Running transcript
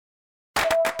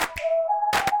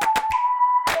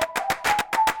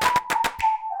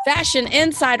Fashion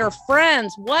Insider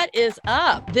friends, what is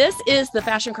up? This is the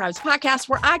Fashion Crimes podcast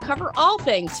where I cover all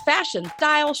things fashion,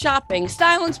 style, shopping,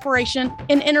 style inspiration,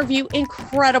 and interview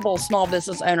incredible small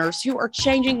business owners who are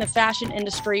changing the fashion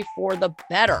industry for the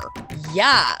better.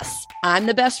 Yes, I'm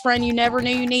the best friend you never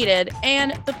knew you needed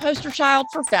and the poster child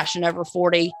for fashion over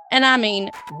 40, and I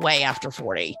mean way after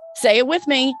 40. Say it with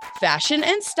me, fashion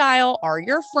and style are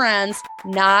your friends,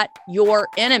 not your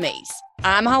enemies.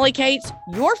 I'm Holly Cates,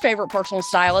 your favorite personal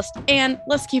stylist, and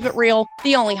let's keep it real,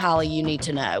 the only Holly you need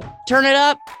to know. Turn it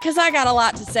up, because I got a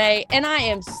lot to say, and I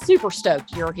am super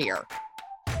stoked you're here.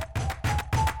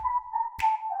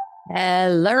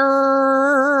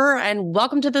 Hello, and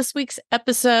welcome to this week's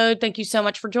episode. Thank you so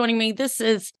much for joining me. This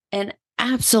is an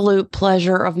absolute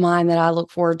pleasure of mine that I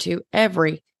look forward to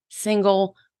every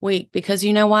single week, because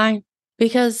you know why?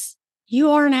 Because you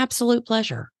are an absolute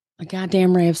pleasure, a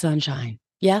goddamn ray of sunshine.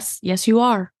 Yes, you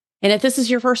are. And if this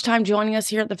is your first time joining us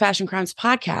here at the Fashion Crimes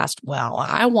podcast, well,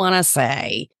 I want to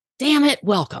say, damn it,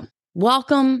 welcome.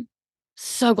 Welcome.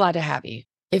 So glad to have you.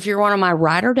 If you're one of my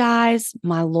ride or dies,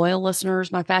 my loyal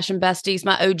listeners, my fashion besties,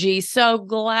 my OGs, so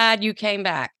glad you came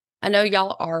back. I know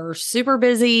y'all are super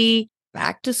busy,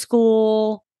 back to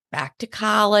school, back to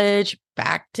college,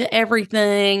 back to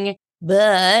everything,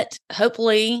 but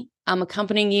hopefully I'm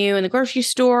accompanying you in the grocery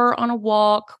store on a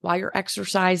walk while you're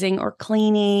exercising or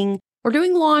cleaning or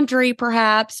doing laundry,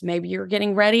 perhaps. Maybe you're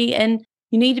getting ready and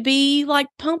you need to be like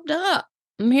pumped up.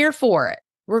 I'm here for it.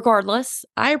 Regardless,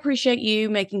 I appreciate you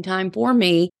making time for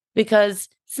me because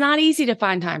it's not easy to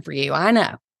find time for you. I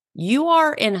know. You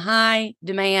are in high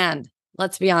demand.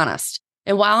 Let's be honest.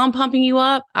 And while I'm pumping you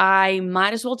up, I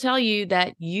might as well tell you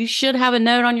that you should have a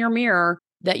note on your mirror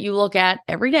that you look at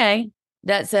every day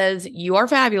that says you are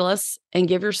fabulous and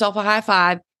give yourself a high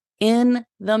five in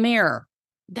the mirror.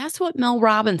 That's what Mel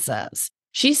Robbins says.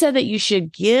 She said that you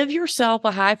should give yourself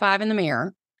a high five in the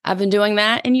mirror. I've been doing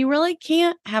that, and you really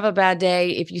can't have a bad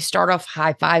day if you start off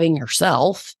high-fiving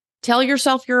yourself. Tell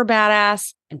yourself you're a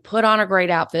badass and put on a great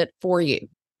outfit for you.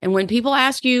 And when people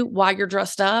ask you why you're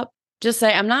dressed up, just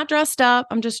say, I'm not dressed up,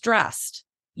 I'm just dressed.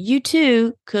 You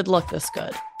too could look this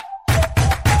good.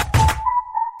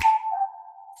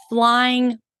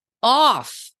 Flying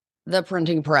off the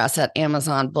printing press at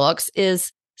Amazon Books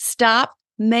is Stop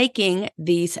Making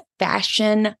These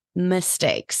Fashion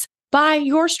Mistakes by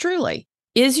yours truly.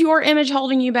 Is your image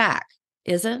holding you back?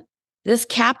 Is it? This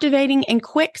captivating and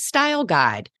quick style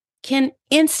guide can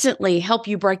instantly help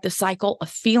you break the cycle of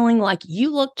feeling like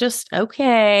you look just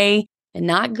okay and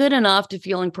not good enough to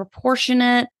feeling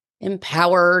proportionate,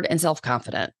 empowered, and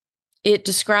self-confident. It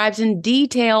describes in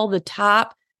detail the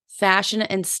top fashion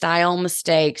and style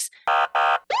mistakes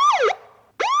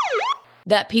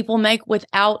that people make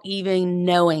without even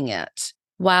knowing it.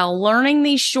 While learning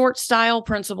these short style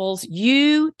principles,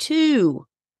 you too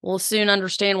will soon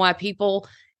understand why people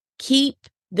keep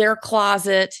their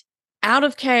closet out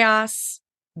of chaos.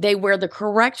 They wear the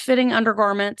correct fitting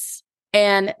undergarments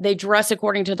and they dress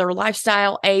according to their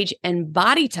lifestyle, age, and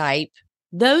body type.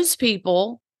 Those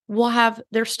people will have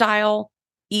their style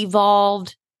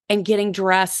evolved, and getting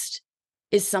dressed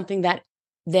is something that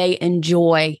they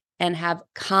enjoy and have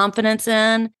confidence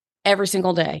in every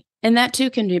single day. And that too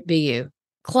can be you.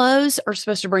 Clothes are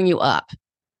supposed to bring you up,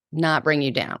 not bring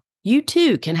you down. You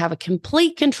too can have a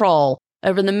complete control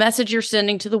over the message you're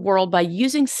sending to the world by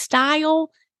using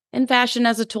style and fashion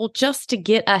as a tool just to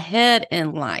get ahead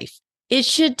in life. It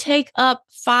should take up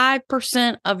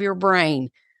 5% of your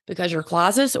brain because your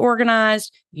closet's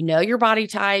organized, you know your body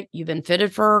type, you've been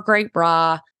fitted for a great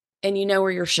bra, and you know where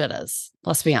your shit is.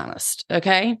 Let's be honest,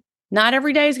 okay? Not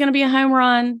every day is going to be a home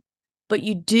run, but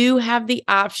you do have the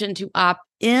option to opt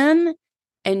in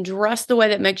and dress the way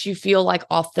that makes you feel like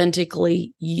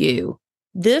authentically you.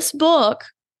 This book,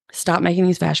 Stop Making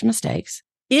These Fashion Mistakes,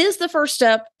 is the first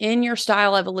step in your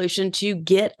style evolution to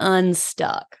get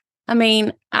unstuck. I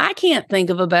mean, I can't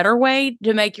think of a better way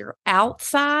to make your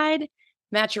outside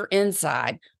match your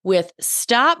inside with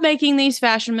Stop Making These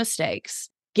Fashion Mistakes.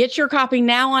 Get your copy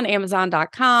now on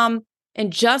Amazon.com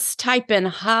and just type in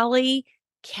Holly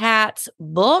Cat's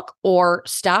book or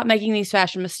Stop Making These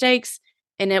Fashion Mistakes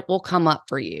and it will come up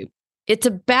for you. It's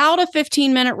about a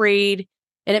 15-minute read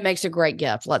and it makes a great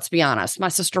gift. Let's be honest. My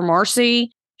sister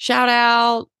Marcy, shout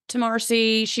out to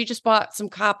Marcy. She just bought some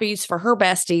copies for her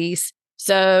besties.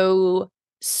 So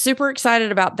super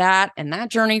excited about that and that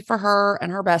journey for her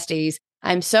and her besties.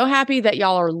 I'm so happy that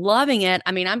y'all are loving it.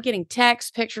 I mean, I'm getting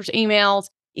texts, pictures, emails,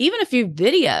 even a few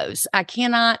videos. I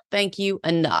cannot thank you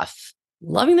enough.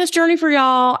 Loving this journey for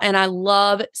y'all. And I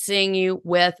love seeing you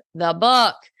with the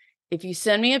book. If you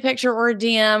send me a picture or a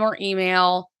DM or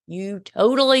email, you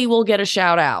totally will get a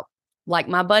shout out. Like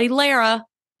my buddy Lara,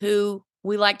 who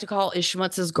we like to call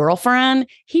Ishmael's girlfriend.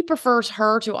 He prefers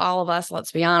her to all of us,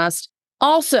 let's be honest.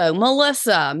 Also,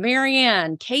 Melissa,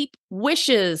 Marianne, Cape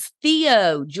Wishes,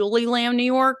 Theo, Julie Lamb, New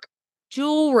York,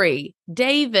 Jewelry,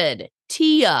 David,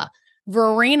 Tia,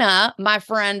 Verena, my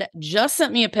friend, just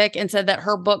sent me a pic and said that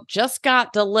her book just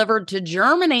got delivered to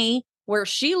Germany, where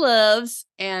she lives,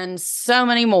 and so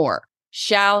many more.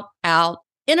 Shout out,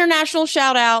 international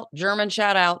shout out, German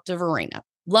shout out to Verena.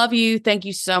 Love you. Thank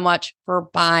you so much for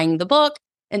buying the book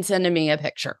and sending me a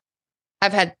picture.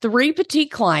 I've had 3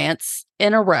 Petite clients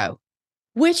in a row,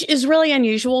 which is really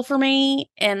unusual for me.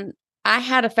 And I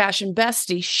had a fashion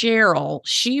bestie, Cheryl.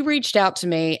 She reached out to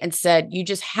me and said, you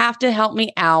just have to help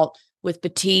me out with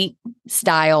Petite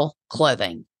style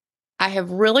clothing. I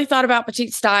have really thought about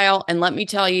Petite style, and let me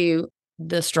tell you,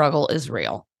 the struggle is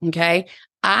real. Okay.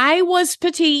 I was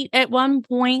petite at one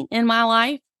point in my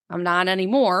life. I'm not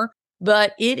anymore,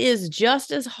 but it is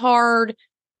just as hard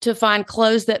to find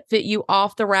clothes that fit you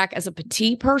off the rack as a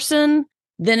petite person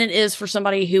than it is for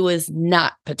somebody who is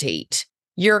not petite.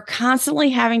 You're constantly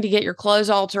having to get your clothes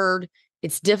altered.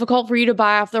 It's difficult for you to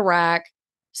buy off the rack.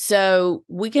 So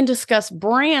we can discuss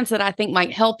brands that I think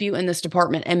might help you in this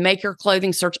department and make your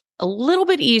clothing search a little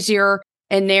bit easier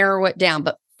and narrow it down.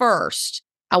 But first,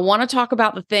 I want to talk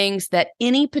about the things that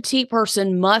any petite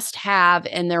person must have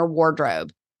in their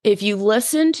wardrobe. If you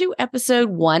listen to episode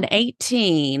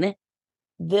 118,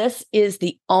 this is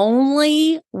the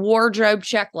only wardrobe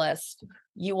checklist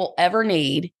you will ever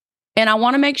need. And I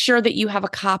want to make sure that you have a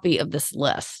copy of this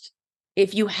list.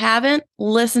 If you haven't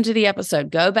listened to the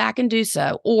episode, go back and do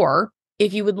so. Or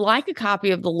if you would like a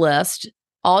copy of the list,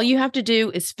 all you have to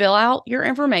do is fill out your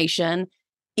information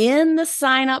in the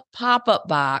sign up pop-up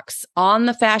box on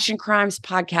the Fashion Crimes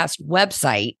Podcast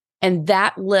website, and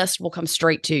that list will come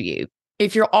straight to you.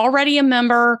 If you're already a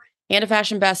member and a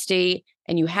fashion bestie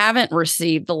and you haven't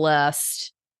received the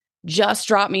list, just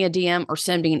drop me a DM or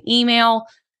send me an email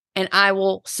and I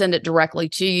will send it directly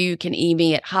to you. You can email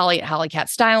me at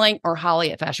Holly@HollyCatStyling or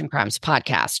Holly at Fashion Crimes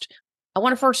Podcast. I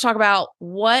want to first talk about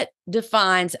what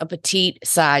defines a petite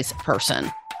size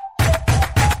person.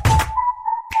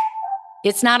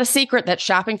 It's not a secret that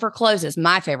shopping for clothes is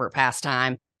my favorite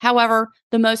pastime. However,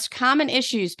 the most common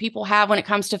issues people have when it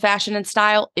comes to fashion and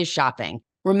style is shopping.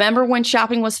 Remember when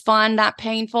shopping was fun, not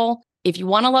painful? If you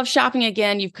want to love shopping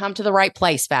again, you've come to the right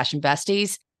place, fashion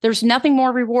besties. There's nothing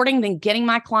more rewarding than getting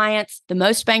my clients the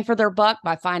most bang for their buck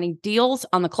by finding deals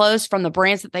on the clothes from the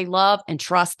brands that they love and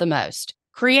trust the most.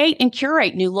 Create and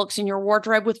curate new looks in your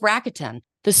wardrobe with Rakuten,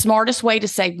 the smartest way to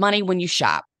save money when you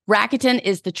shop. Rakuten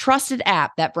is the trusted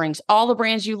app that brings all the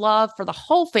brands you love for the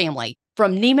whole family,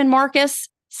 from Neiman Marcus,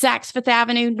 Saks Fifth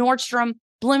Avenue, Nordstrom,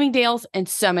 Bloomingdale's, and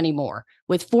so many more.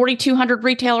 With 4,200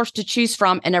 retailers to choose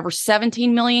from and over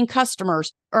 17 million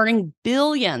customers earning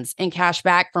billions in cash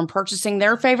back from purchasing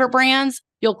their favorite brands,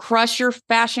 you'll crush your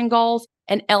fashion goals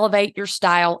and elevate your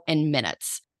style in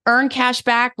minutes. Earn cash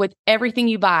back with everything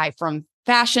you buy, from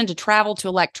fashion to travel to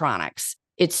electronics.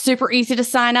 It's super easy to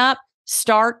sign up.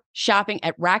 Start shopping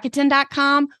at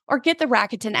Rakuten.com or get the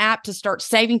Rakuten app to start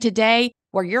saving today,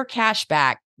 where your cash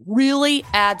back really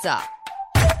adds up.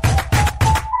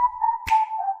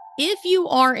 If you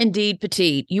are indeed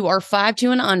petite, you are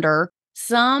 5'2" and under.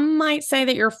 Some might say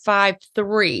that you're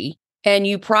 5'3", and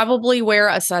you probably wear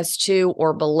a size 2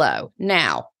 or below.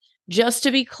 Now, just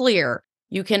to be clear,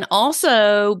 you can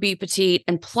also be petite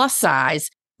and plus size,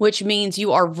 which means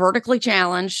you are vertically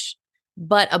challenged,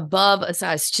 but above a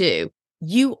size 2.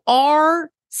 You are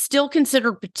still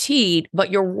considered petite,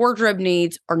 but your wardrobe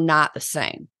needs are not the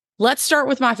same. Let's start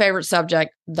with my favorite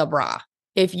subject, the bra.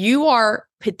 If you are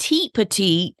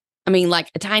petite, I mean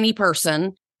like a tiny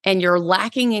person, and you're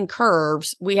lacking in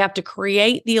curves, we have to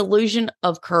create the illusion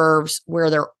of curves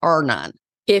where there are none.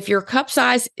 If your cup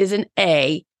size is an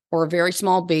A or a very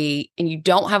small B, and you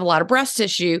don't have a lot of breast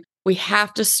tissue, we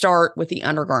have to start with the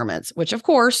undergarments, which of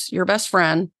course, your best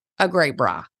friend, a great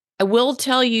bra. I will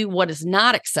tell you what is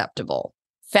not acceptable: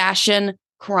 fashion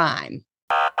crime.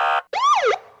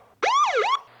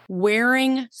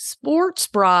 Wearing sports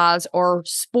bras or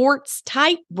sports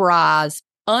type bras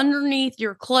underneath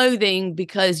your clothing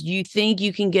because you think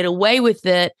you can get away with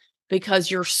it because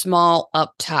you're small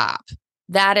up top.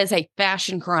 That is a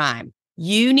fashion crime.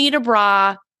 You need a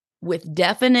bra with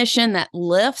definition that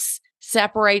lifts,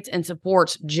 separates, and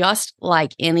supports just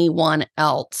like anyone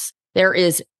else. There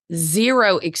is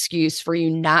zero excuse for you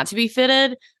not to be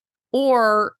fitted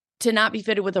or to not be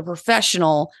fitted with a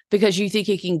professional because you think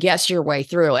you can guess your way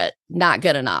through it. Not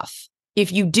good enough.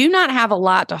 If you do not have a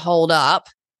lot to hold up,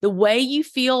 the way you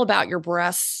feel about your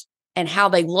breasts and how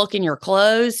they look in your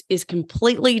clothes is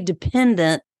completely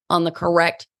dependent on the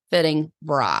correct fitting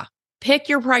bra. Pick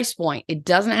your price point. It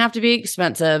doesn't have to be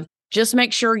expensive. Just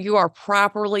make sure you are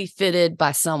properly fitted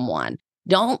by someone.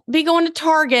 Don't be going to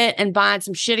Target and buying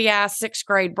some shitty ass 6th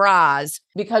grade bras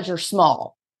because you're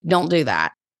small. Don't do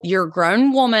that. You're a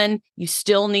grown woman. You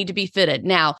still need to be fitted.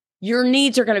 Now, your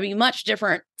needs are going to be much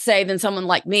different, say, than someone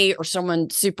like me or someone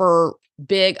super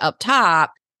big up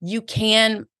top. You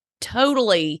can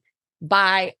totally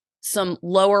buy some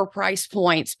lower price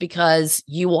points because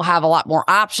you will have a lot more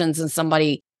options than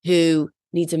somebody who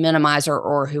needs a minimizer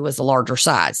or who is a larger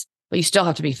size, but you still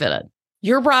have to be fitted.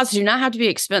 Your bras do not have to be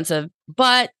expensive,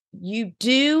 but you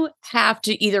do have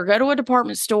to either go to a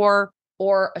department store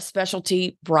or a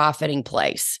specialty bra fitting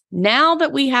place. Now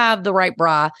that we have the right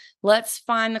bra, let's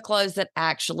find the clothes that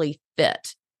actually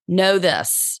fit. Know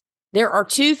this. There are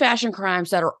 2 fashion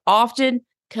crimes that are often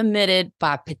committed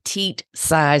by petite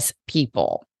size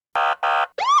people.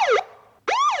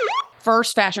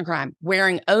 First fashion crime,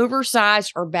 wearing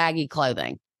oversized or baggy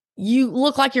clothing. You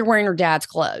look like you're wearing your dad's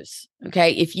clothes,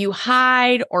 okay? If you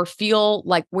hide or feel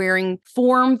like wearing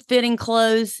form-fitting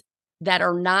clothes that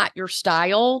are not your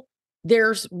style,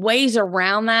 there's ways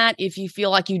around that if you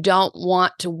feel like you don't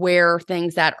want to wear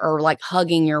things that are like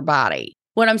hugging your body.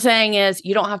 What I'm saying is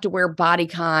you don't have to wear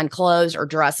bodycon clothes or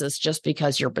dresses just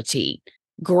because you're petite.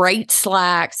 Great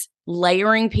slacks,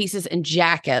 layering pieces, and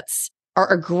jackets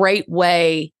are a great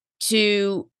way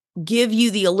to give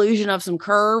you the illusion of some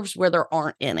curves where there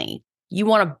aren't any. You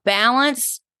want to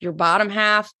balance your bottom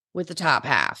half with the top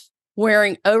half.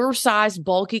 Wearing oversized,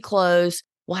 bulky clothes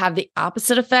will have the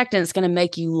opposite effect, and it's going to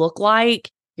make you look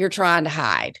like you're trying to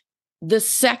hide. The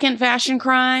second fashion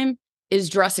crime is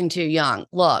dressing too young.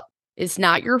 Look, it's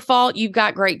not your fault you've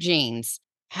got great genes.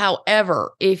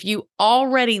 However, if you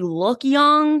already look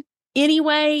young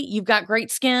anyway, you've got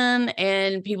great skin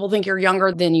and people think you're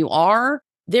younger than you are,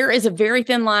 there is a very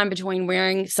thin line between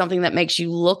wearing something that makes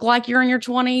you look like you're in your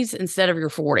 20s instead of your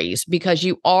 40s because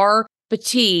you are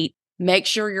petite. Make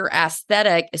sure your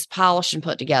aesthetic is polished and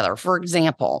put together. For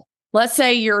example, let's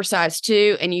say you're a size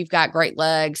 2 and you've got great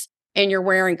legs and you're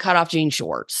wearing cutoff jean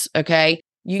shorts, okay?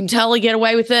 You can totally get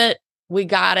away with it. We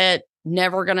got it.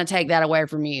 Never going to take that away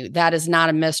from you. That is not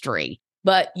a mystery.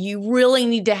 But you really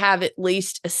need to have at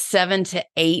least a 7 to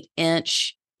 8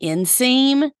 inch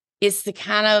inseam. It's the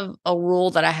kind of a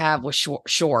rule that I have with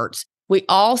shorts. We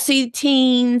all see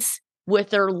teens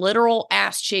with their literal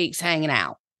ass cheeks hanging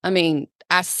out. I mean,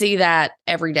 I see that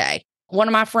every day. One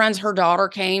of my friends, her daughter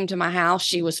came to my house.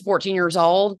 She was 14 years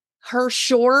old. Her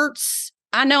shorts,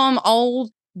 I know I'm old,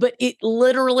 but it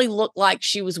literally looked like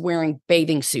she was wearing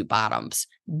bathing suit bottoms.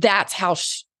 That's how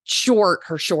short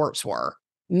her shorts were.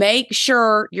 Make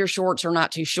sure your shorts are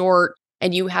not too short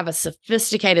and you have a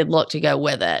sophisticated look to go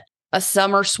with it. A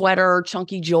summer sweater,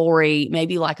 chunky jewelry,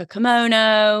 maybe like a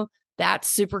kimono. That's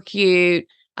super cute.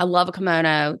 I love a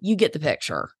kimono. You get the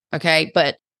picture, okay?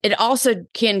 But it also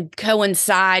can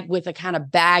coincide with the kind of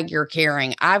bag you're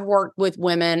carrying. I've worked with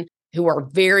women who are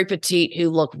very petite, who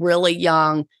look really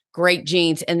young, great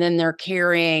jeans, and then they're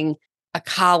carrying a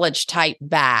college type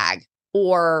bag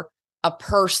or a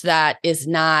purse that is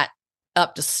not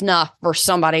up to snuff for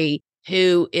somebody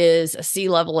who is a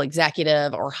C-level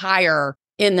executive or higher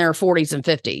in their 40s and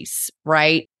 50s,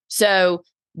 right? So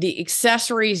the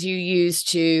accessories you use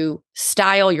to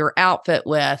style your outfit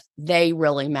with, they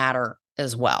really matter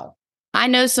as well. I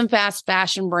know some fast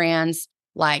fashion brands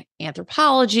like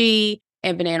Anthropologie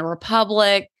and Banana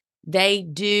Republic. They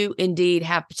do indeed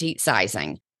have petite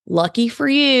sizing. Lucky for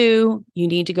you, you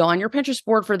need to go on your Pinterest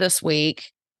board for this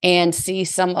week and see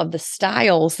some of the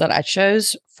styles that I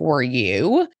chose for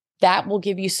you. That will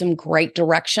give you some great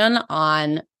direction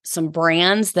on some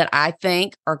brands that I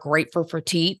think are great for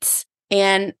petites.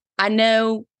 And I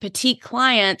know petite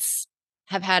clients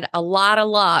have had a lot of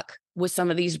luck with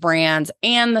some of these brands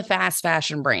and the fast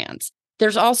fashion brands.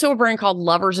 There's also a brand called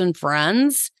Lovers and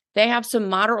Friends. They have some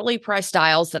moderately priced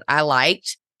styles that I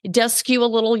liked. It does skew a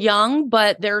little young,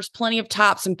 but there's plenty of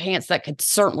tops and pants that could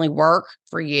certainly work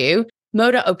for you.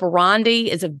 Moda Operandi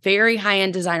is a very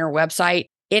high-end designer website.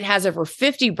 It has over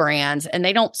 50 brands, and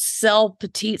they don't sell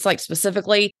petites like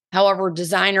specifically. However,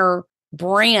 designer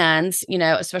brands,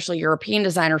 especially European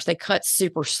designers, they cut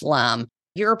super slim.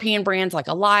 European brands like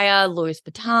Alaya, Louis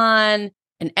Vuitton,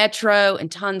 and Etro,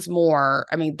 and tons more.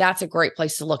 I mean, that's a great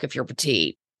place to look if you're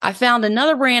petite. I found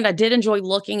another brand I did enjoy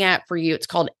looking at for you. It's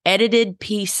called Edited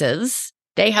Pieces.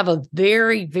 They have a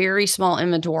very, very small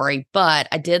inventory, but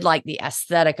I did like the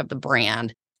aesthetic of the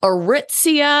brand.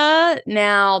 Aritzia.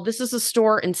 Now, this is a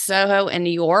store in Soho in New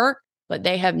York, but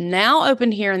they have now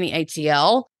opened here in the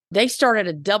ATL. They start at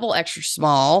a double extra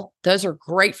small. Those are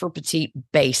great for petite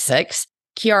basics.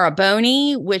 Chiara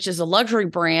Boni, which is a luxury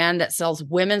brand that sells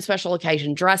women's special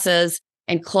occasion dresses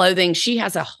and clothing. She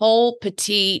has a whole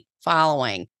petite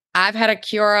following. I've had a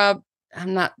Chiara, I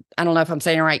don't know if I'm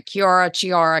saying it right,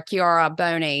 Chiara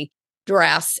Boni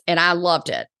dress, and I loved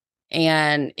it.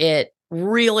 And it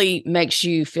really makes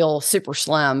you feel super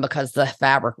slim because the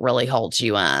fabric really holds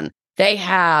you in. They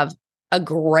have a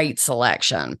great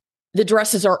selection. The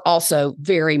dresses are also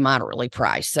very moderately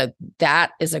priced. So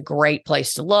that is a great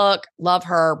place to look. Love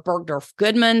her. Bergdorf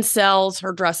Goodman sells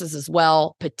her dresses as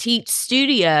well. Petite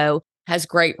Studio has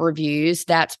great reviews.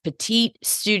 That's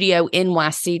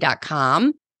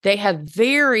petitestudioNYC.com. They have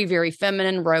very, very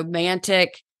feminine,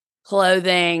 romantic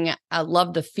clothing. I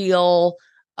love the feel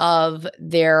of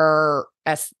their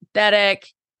aesthetic.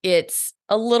 It's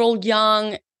a little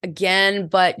young, again,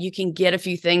 but you can get a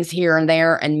few things here and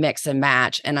there and mix and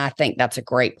match. And I think that's a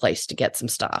great place to get some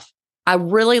stuff. I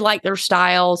really like their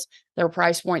styles. Their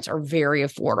price points are very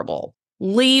affordable.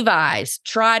 Levi's,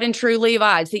 tried and true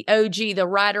Levi's, the OG, the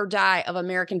ride or die of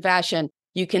American fashion.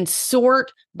 You can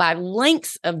sort by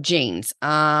lengths of jeans.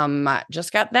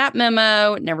 Just got that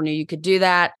memo. Never knew you could do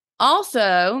that.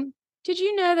 Also, did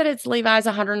you know that it's Levi's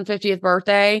 150th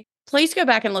birthday? Please go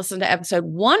back and listen to episode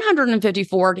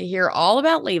 154 to hear all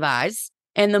about Levi's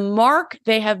and the mark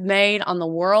they have made on the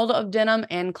world of denim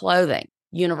and clothing.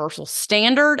 Universal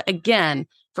standard, again,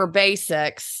 for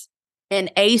basics,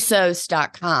 and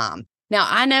ASOS.com. Now,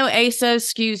 I know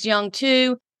ASOS skews young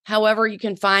too. However, you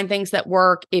can find things that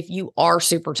work if you are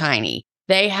super tiny.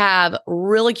 They have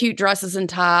really cute dresses and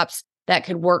tops that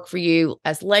could work for you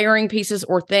as layering pieces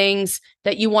or things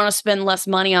that you want to spend less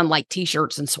money on, like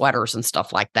t-shirts and sweaters and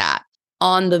stuff like that.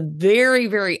 On the very,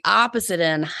 very opposite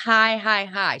end,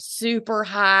 high, super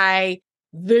high,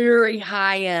 very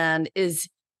high end is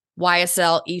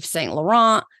YSL Yves Saint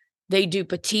Laurent. They do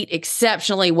petite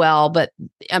exceptionally well, but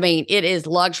I mean, it is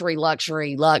luxury,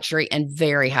 and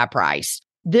very high priced.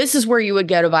 This is where you would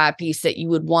go to buy a piece that you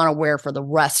would want to wear for the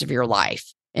rest of your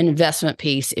life, an investment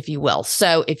piece, if you will.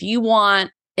 So if you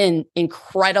want an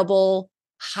incredible,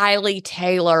 highly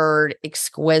tailored,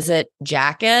 exquisite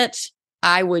jacket,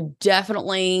 I would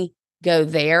definitely go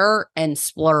there and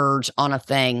splurge on a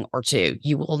thing or two.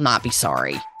 You will not be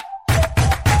sorry.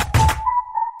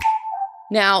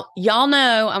 Now, y'all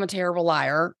know I'm a terrible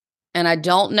liar, and I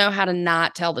don't know how to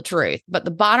not tell the truth. But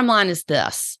the bottom line is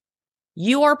this.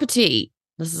 You are petite.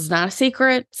 This is not a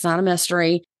secret. It's not a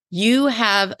mystery. You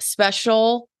have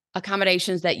special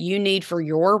accommodations that you need for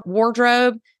your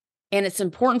wardrobe. And it's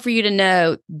important for you to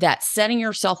know that setting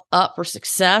yourself up for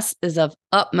success is of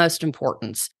utmost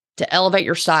importance to elevate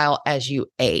your style as you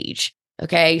age.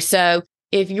 Okay. So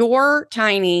if you're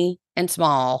tiny and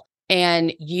small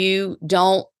and you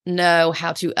don't know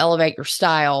how to elevate your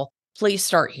style, please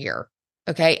start here.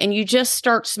 Okay. And you just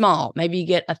start small. Maybe you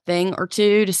get a thing or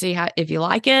two to see if you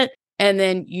like it. And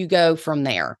then you go from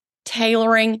there.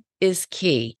 Tailoring is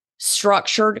key.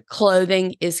 Structured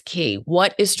clothing is key.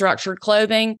 What is structured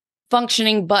clothing?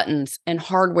 Functioning buttons and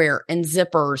hardware and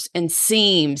zippers and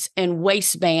seams and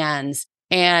waistbands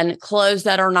and clothes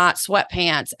that are not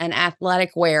sweatpants and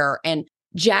athletic wear and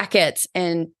jackets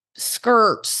and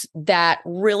skirts that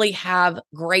really have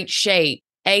great shape,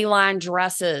 A-line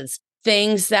dresses,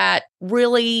 things that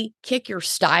really kick your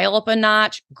style up a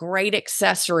notch, great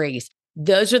accessories.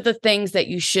 Those are the things that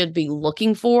you should be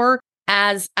looking for.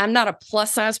 As I'm not a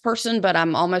plus size person, but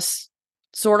I'm almost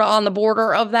sort of on the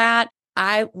border of that.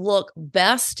 I look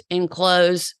best in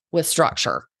clothes with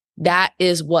structure. That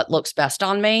is what looks best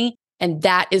on me. And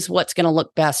that is what's going to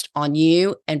look best on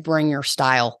you and bring your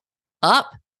style up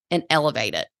and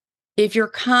elevate it. If you're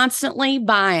constantly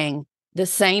buying the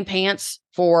same pants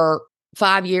for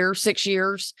 5 years, 6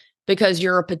 years, because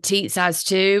you're a petite size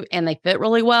 2 and they fit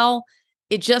really well,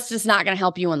 it just is not going to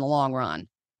help you in the long run.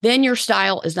 Then your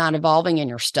style is not evolving and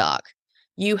you're stuck.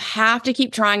 You have to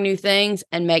keep trying new things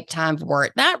and make time for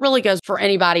it. That really goes for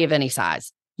anybody of any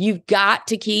size. You've got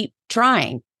to keep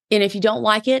trying. And if you don't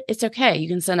like it, it's okay. You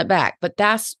can send it back. But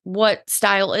that's what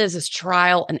style is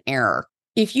trial and error.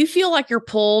 If you feel like you're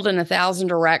pulled in 1,000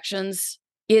 directions,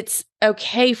 it's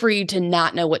okay for you to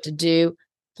not know what to do.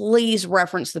 Please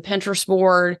reference the Pinterest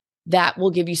board. That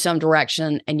will give you some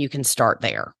direction and you can start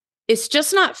there. It's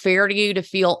just not fair to you to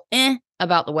feel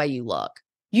about the way you look.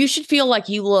 You should feel like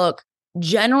you look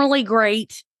generally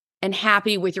great and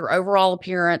happy with your overall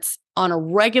appearance on a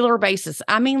regular basis.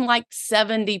 I mean, like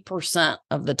 70%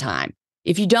 of the time.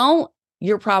 If you don't,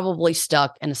 you're probably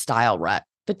stuck in a style rut.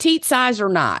 Petite size or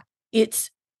not, it's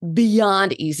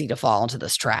beyond easy to fall into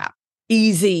this trap.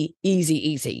 Easy.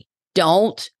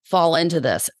 Don't fall into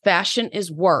this. Fashion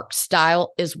is work.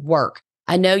 Style is work.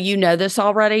 I know you know this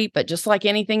already, but just like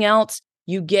anything else,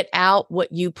 you get out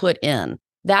what you put in.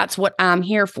 That's what I'm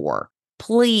here for.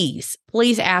 Please,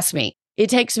 please ask me. It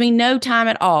takes me no time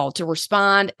at all to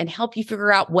respond and help you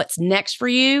figure out what's next for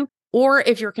you. Or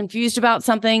if you're confused about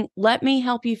something, let me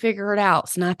help you figure it out.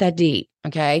 It's not that deep.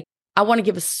 Okay. I want to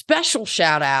give a special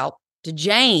shout out to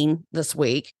Jane this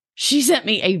week. She sent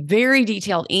me a very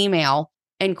detailed email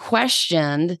and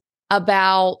questioned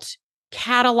about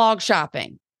catalog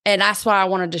shopping. And that's why I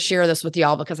wanted to share this with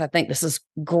y'all, because I think this is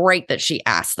great that she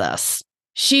asked this.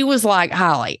 She was like,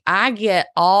 Holly, I get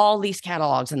all these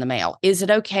catalogs in the mail. Is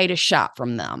it okay to shop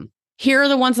from them? Here are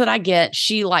the ones that I get.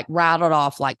 She rattled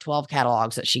off 12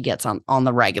 catalogs that she gets on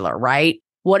the regular, right?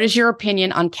 What is your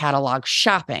opinion on catalog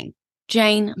shopping?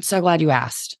 Jane, I'm so glad you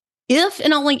asked. If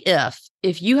and only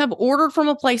if you have ordered from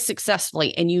a place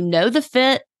successfully and you know the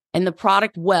fit and the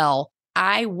product well,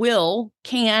 I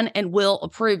can and will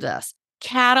approve this.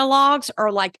 Catalogs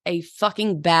are like a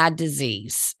fucking bad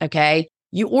disease, okay?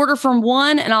 You order from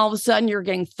one and all of a sudden you're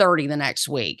getting 30 the next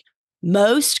week.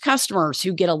 Most customers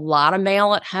who get a lot of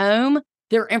mail at home,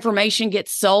 their information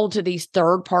gets sold to these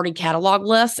third-party catalog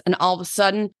lists, and all of a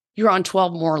sudden you're on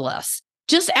 12 more lists.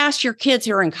 Just ask your kids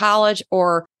who are in college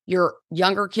or your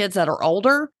younger kids that are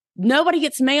older. Nobody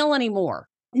gets mail anymore.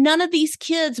 None of these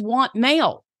kids want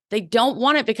mail. They don't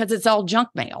want it because it's all junk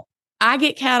mail. I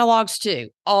get catalogs too,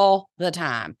 all the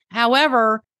time.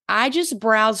 However, I just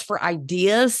browse for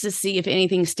ideas to see if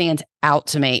anything stands out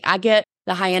to me. I get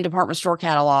the high-end department store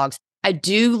catalogs. I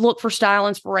do look for style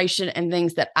inspiration and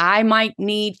things that I might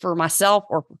need for myself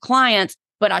or for clients,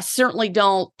 but I certainly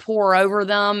don't pour over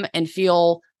them and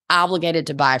feel obligated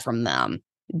to buy from them.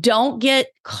 Don't get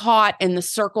caught in the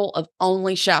circle of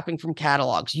only shopping from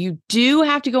catalogs. You do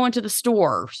have to go into the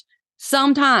stores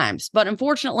sometimes, but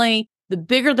unfortunately, the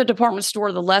bigger the department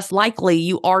store, the less likely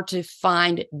you are to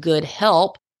find good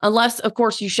help. Unless, of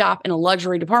course, you shop in a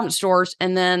luxury department stores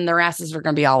and then their asses are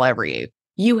going to be all over you.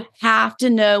 You have to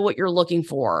know what you're looking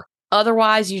for.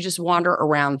 Otherwise, you just wander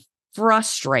around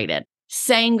frustrated.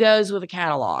 Same goes with a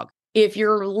catalog. If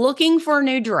you're looking for a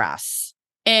new dress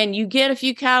and you get a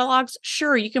few catalogs,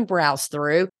 sure, you can browse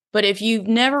through. But if you've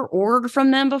never ordered from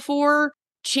them before,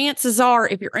 chances are,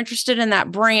 if you're interested in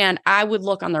that brand, I would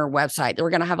look on their website.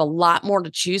 They're going to have a lot more to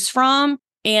choose from.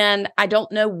 And I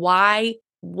don't know why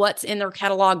what's in their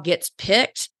catalog gets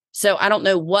picked. So I don't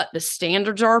know what the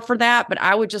standards are for that, but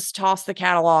I would just toss the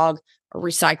catalog or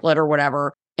recycle it or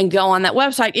whatever and go on that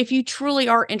website if you truly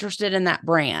are interested in that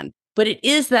brand. But it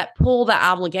is that pull, the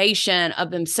obligation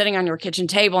of them sitting on your kitchen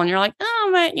table and you're like, oh,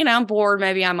 man, I'm bored.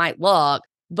 Maybe I might look,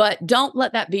 but don't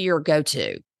let that be your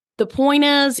go-to. The point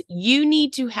is you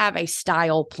need to have a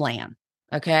style plan.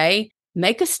 Okay.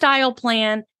 Make a style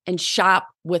plan and shop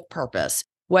with purpose.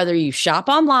 Whether you shop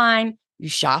online, you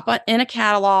shop in a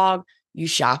catalog, you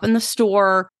shop in the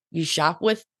store, you shop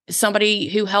with somebody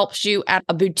who helps you at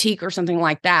a boutique or something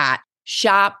like that.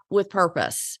 Shop with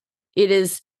purpose. It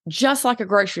is just like a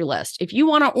grocery list. If you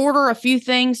want to order a few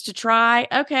things to try,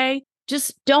 okay,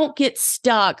 just don't get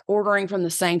stuck ordering from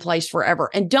the same place forever.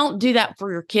 And don't do that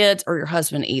for your kids or your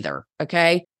husband either,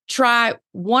 okay? Try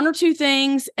one or two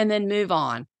things and then move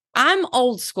on. I'm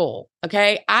old school,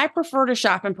 okay? I prefer to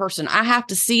shop in person. I have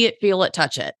to see it, feel it,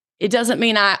 touch it. It doesn't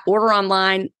mean I order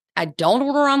online. I don't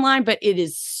order online, but it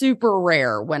is super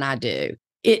rare when I do.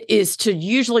 It is to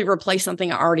usually replace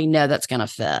something I already know that's going to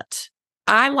fit.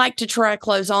 I like to try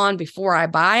clothes on before I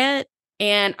buy it,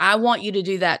 and I want you to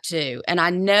do that too. And I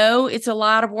know it's a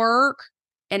lot of work,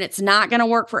 and it's not going to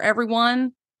work for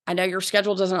everyone. I know your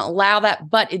schedule doesn't allow that,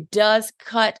 but it does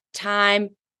cut time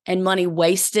and money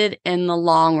wasted in the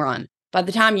long run. By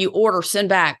the time you order, send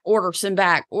back, order, send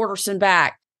back, order, send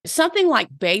back. Something like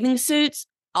bathing suits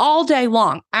all day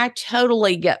long. I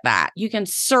totally get that. You can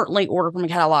certainly order from a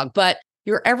catalog, but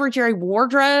your everyday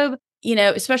wardrobe,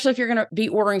 especially if you're going to be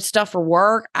ordering stuff for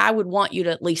work, I would want you to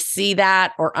at least see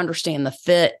that or understand the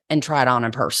fit and try it on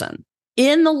in person.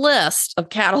 In the list of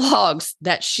catalogs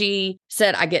that she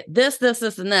said, I get this, this,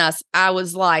 this, and this, I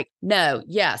was like, no,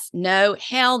 yes, no,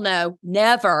 hell no,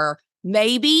 never,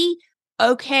 maybe,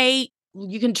 okay,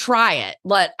 you can try it.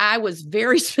 But I was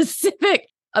very specific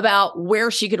about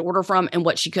where she could order from and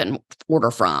what she couldn't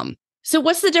order from. So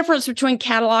what's the difference between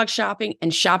catalog shopping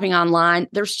and shopping online?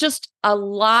 There's just a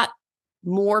lot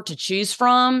more to choose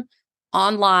from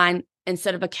online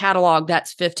instead of a catalog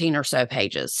that's 15 or so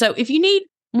pages. So if you need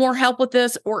more help with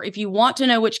this, or if you want to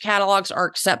know which catalogs are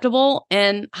acceptable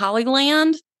in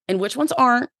Hollyland and which ones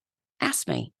aren't, ask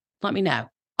me. Let me know.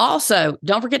 Also,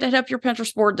 don't forget to hit up your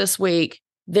Pinterest board this week.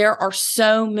 There are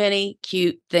so many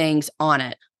cute things on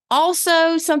it.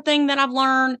 Also, something that I've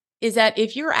learned is that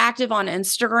if you're active on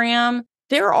Instagram,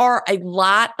 there are a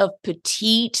lot of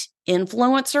petite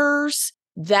influencers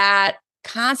that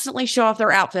constantly show off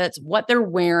their outfits, what they're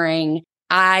wearing.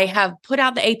 I have put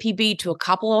out the APB to a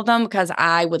couple of them because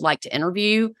I would like to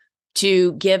interview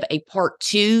to give a part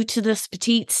 2 to this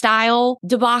petite style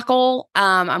debacle.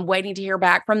 I'm waiting to hear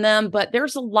back from them, but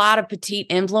there's a lot of petite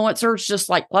influencers, just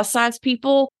like plus size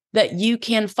people, that you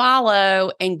can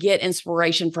follow and get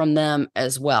inspiration from them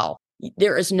as well.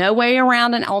 There is no way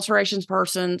around an alterations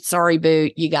person. Sorry, boo.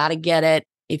 You got to get it.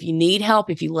 If you need help,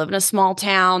 if you live in a small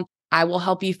town, I will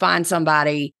help you find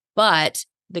somebody. But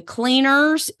the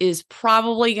cleaners is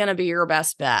probably going to be your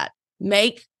best bet.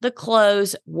 Make the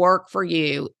clothes work for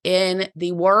you. In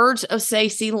the words of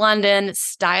Stacey London,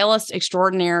 stylist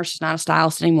extraordinaire, she's not a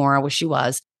stylist anymore. I wish she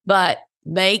was. But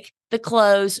make the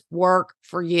clothes work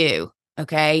for you.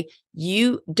 Okay.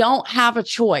 You don't have a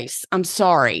choice. I'm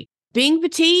sorry. Being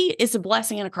petite is a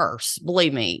blessing and a curse.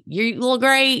 Believe me, you look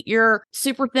great. You're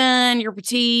super thin. You're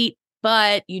petite,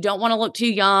 but you don't want to look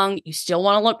too young. You still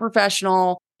want to look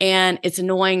professional. And it's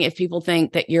annoying if people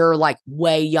think that you're like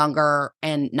way younger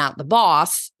and not the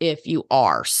boss if you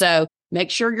are. So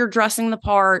make sure you're dressing the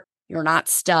part. You're not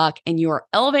stuck and you're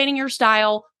elevating your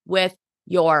style with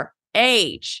your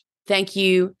age. Thank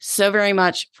you so very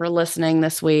much for listening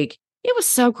this week. It was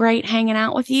so great hanging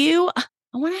out with you.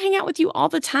 I want to hang out with you all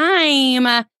the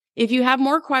time. If you have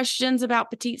more questions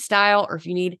about petite style or if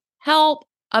you need help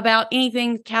about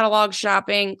anything, catalog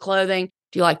shopping, clothing,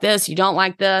 if you like this, you don't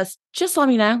like this, just let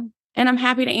me know. And I'm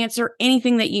happy to answer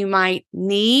anything that you might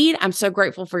need. I'm so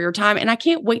grateful for your time. And I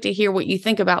can't wait to hear what you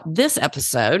think about this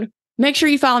episode. Make sure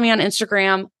you follow me on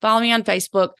Instagram, follow me on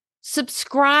Facebook,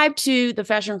 subscribe to the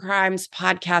Fashion Crimes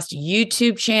Podcast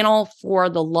YouTube channel for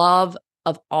the love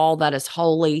of all that is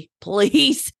holy.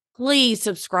 Please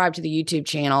subscribe to the YouTube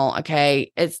channel.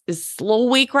 Okay. It's a little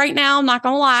weak right now. I'm not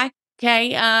going to lie.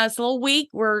 Okay. It's a little weak.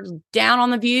 We're down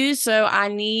on the views. So I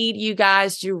need you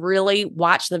guys to really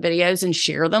watch the videos and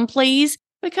share them, please,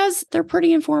 because they're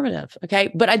pretty informative.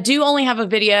 Okay. But I do only have a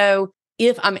video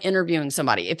if I'm interviewing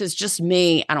somebody. If it's just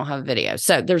me, I don't have a video.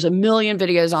 So there's a million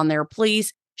videos on there.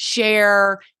 Please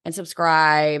share and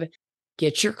subscribe.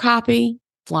 Get your copy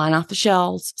flying off the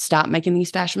shelves. Stop making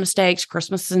these fashion mistakes.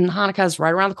 Christmas and Hanukkah is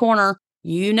right around the corner.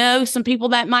 You know some people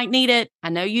that might need it. I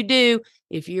know you do.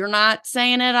 If you're not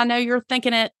saying it, I know you're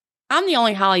thinking it. I'm the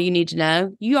only Holly you need to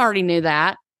know. You already knew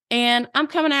that. And I'm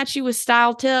coming at you with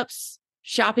style tips,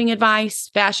 shopping advice,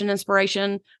 fashion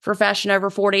inspiration for fashion over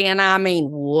 40. And I mean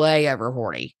way over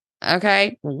 40.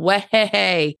 Okay?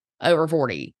 Way over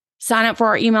 40. Sign up for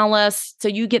our email list so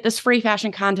you get this free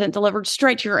fashion content delivered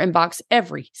straight to your inbox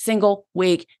every single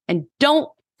week. And don't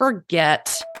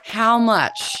forget how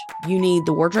much you need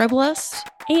the wardrobe list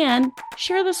and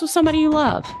share this with somebody you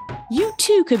love. You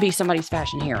too could be somebody's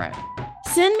fashion hero.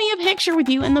 Send me a picture with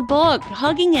you in the book,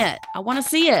 hugging it. I want to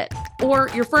see it. Or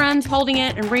your friends holding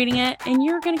it and reading it, and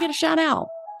you're going to get a shout out.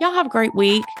 Y'all have a great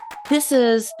week. This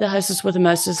is the hostess with the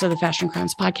mostest of the Fashion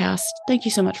Crimes Podcast. Thank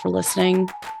you so much for listening.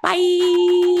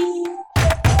 Bye.